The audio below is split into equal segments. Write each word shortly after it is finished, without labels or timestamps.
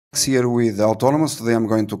Here with Autonomous. Today I'm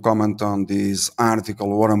going to comment on this article.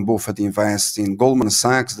 Warren Buffett invests in Goldman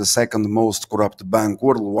Sachs, the second most corrupt bank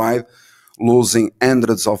worldwide, losing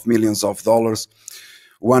hundreds of millions of dollars.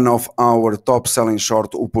 One of our top selling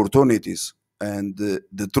short opportunities. And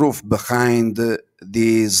the truth behind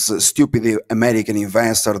this stupid American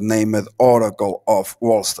investor named Oracle of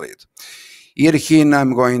Wall Street. Here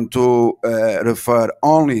I'm going to refer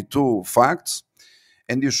only to facts.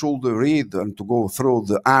 And you should read and to go through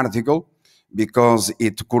the article because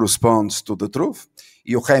it corresponds to the truth.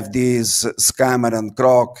 You have this scammer and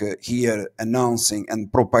crock here announcing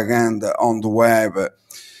and propaganda on the web,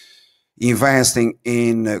 investing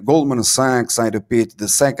in Goldman Sachs, I repeat, the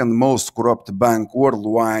second most corrupt bank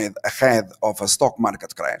worldwide ahead of a stock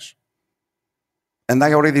market crash. And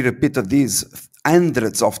I already repeated this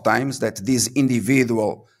hundreds of times that this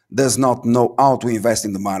individual does not know how to invest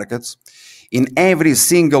in the markets. In every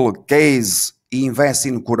single case, he invests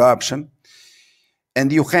in corruption.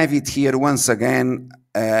 And you have it here once again.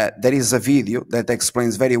 There is a video that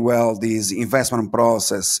explains very well this investment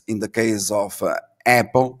process in the case of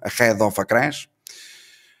Apple ahead of a crash.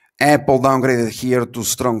 Apple downgraded here to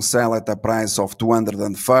strong sell at a price of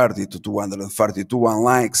 230 to 232,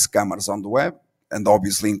 unlike scammers on the web, and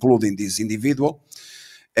obviously including this individual.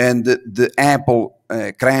 And the Apple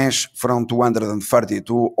crash from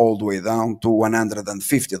 232 all the way down to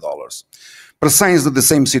 $150. Precisely the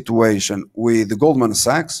same situation with Goldman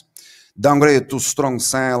Sachs, downgraded to strong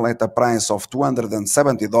sell at a price of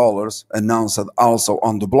 $270, announced also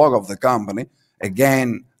on the blog of the company.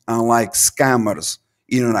 Again, unlike scammers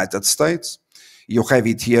in the United States. You have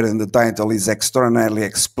it here, and the title is extraordinarily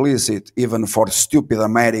explicit, even for stupid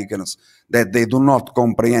Americans that they do not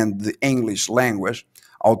comprehend the English language.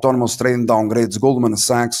 Autonomous trading downgrades Goldman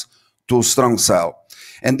Sachs to strong sell.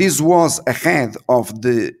 And this was ahead of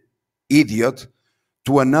the idiot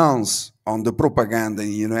to announce on the propaganda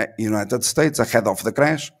in the United States ahead of the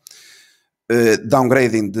crash,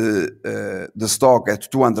 downgrading the stock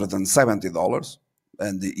at $270.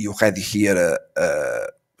 And you had here a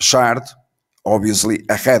chart, obviously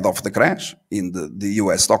ahead of the crash in the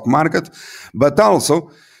US stock market. But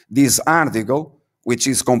also this article, which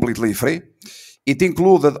is completely free, it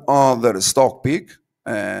included other stock pick,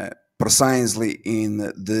 precisely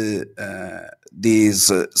in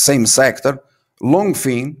this same sector.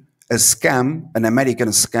 Longfin, a scam, an American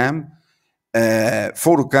scam,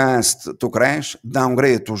 forecast to crash,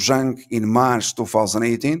 downgraded to junk in March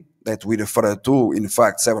 2018, that we referred to, in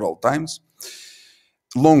fact, several times.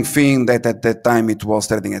 Longfin, that at that time it was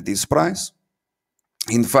trading at this price.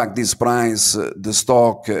 In fact, this price, the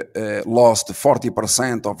stock lost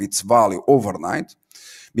 40% of its value overnight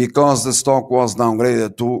because the stock was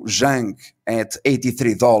downgraded to junk at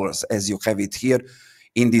 $83, as you have it here,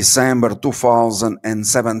 in December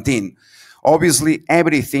 2017. Obviously,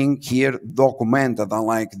 everything here documented,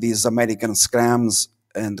 unlike these American scams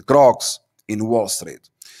and crooks in Wall Street.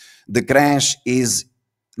 The crash is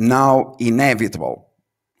now inevitable.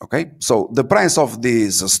 Okay, so the price of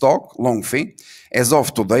this stock, Longfin, as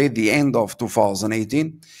of today, the end of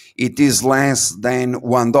 2018, it is less than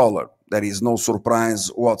 $1. There is no surprise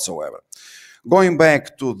whatsoever. Going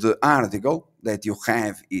back to the article that you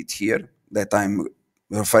have it here, that I'm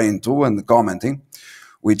referring to and commenting,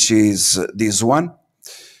 which is this one,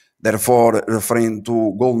 therefore referring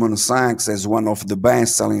to Goldman Sachs as one of the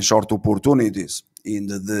best-selling short opportunities in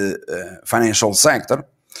the financial sector.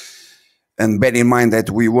 And bear in mind that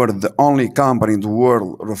we were the only company in the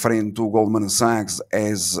world referring to Goldman Sachs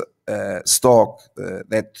as a stock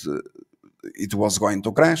that it was going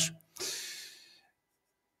to crash.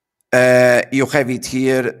 You have it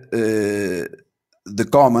here, the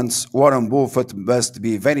comments. Warren Buffett must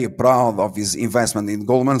be very proud of his investment in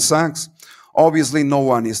Goldman Sachs. Obviously, no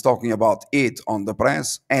one is talking about it on the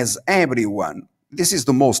press, as everyone, this is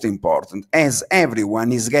the most important, as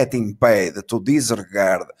everyone is getting paid to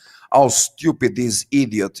disregard how stupid this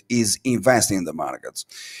idiot is investing in the markets.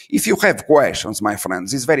 If you have questions, my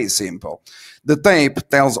friends, it's very simple. The tape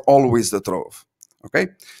tells always the truth, okay?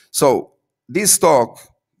 So this stock,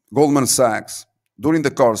 Goldman Sachs, during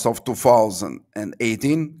the course of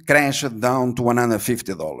 2018, crashed down to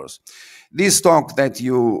 $150. This stock that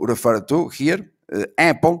you refer to here,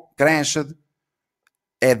 Apple, crashed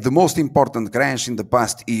at the most important crash in the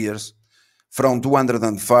past years, from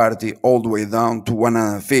 230 all the way down to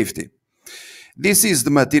 150. This is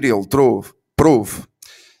the material proof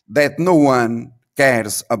that no one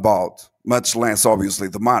cares about, much less obviously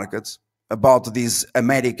the markets, about this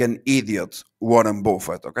American idiot, Warren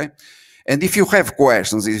Buffett, okay? And if you have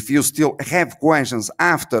questions, if you still have questions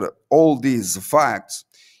after all these facts,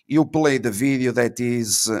 you play the video that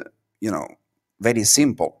is, very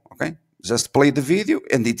simple, okay? Just play the video,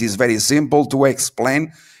 and it is very simple to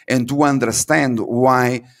explain and to understand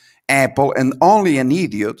why Apple, and only an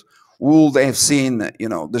idiot would have seen,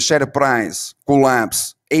 the share price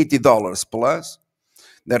collapse $80 plus,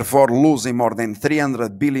 therefore losing more than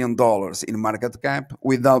 $300 billion in market cap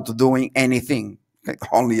without doing anything. Okay?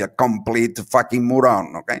 Only a complete fucking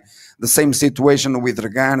moron, okay? The same situation with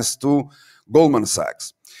regards to Goldman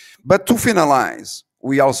Sachs. But to finalize,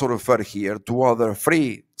 we also refer here to other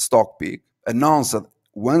free stock pick announced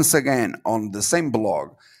once again on the same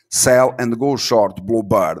blog, sell and go short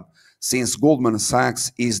Bluebird, since Goldman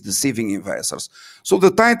Sachs is deceiving investors. So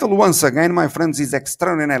the title, once again, my friends, is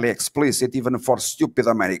extraordinarily explicit, even for stupid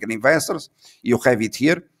American investors. You have it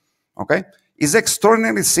here, okay? It's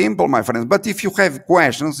extraordinarily simple, my friends, but if you have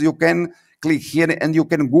questions, you can click here and you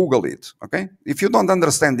can Google it, okay? If you don't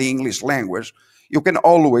understand the English language, you can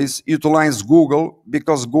always utilize Google,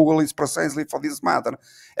 because Google is precisely for this matter.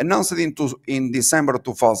 Announced in December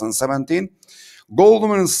 2017,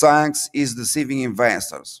 Goldman Sachs is deceiving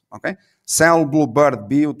investors, okay? Sell Bluebird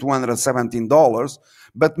Bio $217,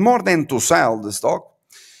 but more than to sell the stock,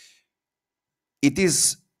 it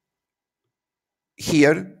is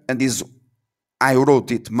here, and I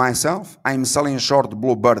wrote it myself. I'm selling short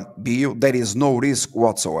Bluebird Bio. There is no risk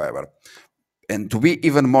whatsoever. And to be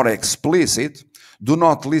even more explicit, do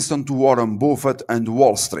not listen to Warren Buffett and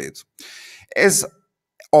Wall Street. As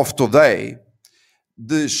of today,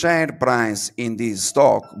 the share price in this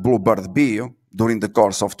stock, Bluebird Bio, during the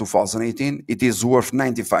course of 2018, it is worth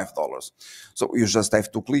 $95. So you just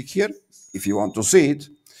have to click here if you want to see it.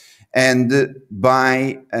 And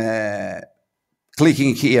by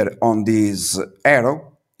clicking here on this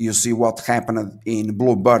arrow, you see what happened in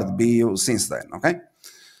Bluebird Bio since then, okay?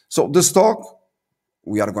 So the stock,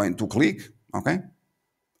 we are going to click, okay?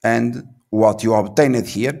 And what you obtained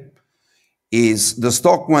here is the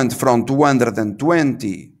stock went from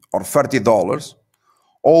 $220 or $30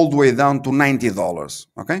 all the way down to $90,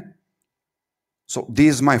 okay? So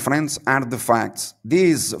these, my friends, are the facts.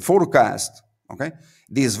 This forecast, okay,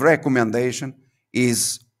 this recommendation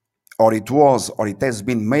is, or it was, or it has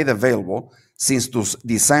been made available since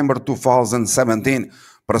December 2017,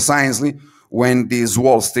 precisely when these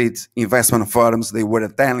Wall Street investment firms, they were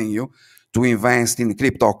telling you to invest in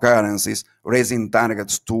cryptocurrencies, raising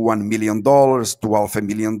targets to $1 million, to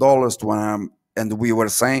 $500,000, and we were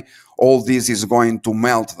saying all this is going to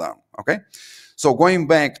melt down, okay? So going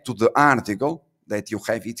back to the article that you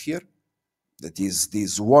have it here, that is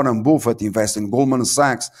this Warren Buffett invests in Goldman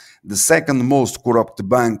Sachs, the second most corrupt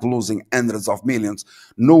bank, losing hundreds of millions.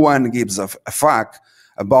 No one gives a fuck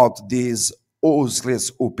about this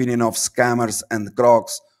useless opinion of scammers and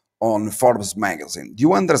crooks on Forbes magazine. Do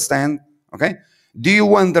you understand? Okay? Do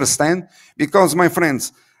you understand? Because, my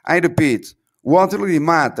friends, I repeat, what really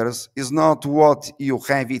matters is not what you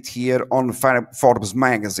have it here on Forbes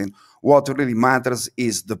magazine. What really matters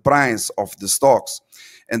is the price of the stocks.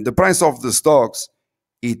 And the price of the stocks,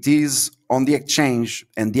 it is on the exchange,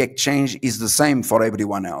 and the exchange is the same for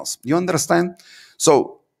everyone else. You understand?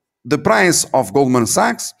 So the price of Goldman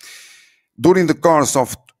Sachs during the course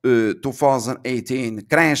of 2018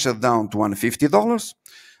 crashed down to $150.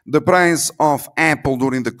 The price of Apple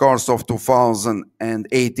during the course of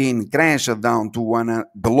 2018 crashed down to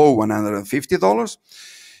below $150.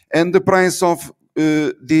 And the price of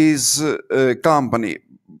this company,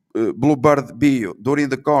 Bluebird Bio, during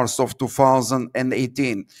the course of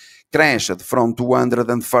 2018 crashed from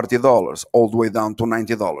 $230 all the way down to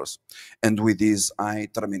 $90. And with this, I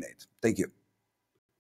terminate. Thank you.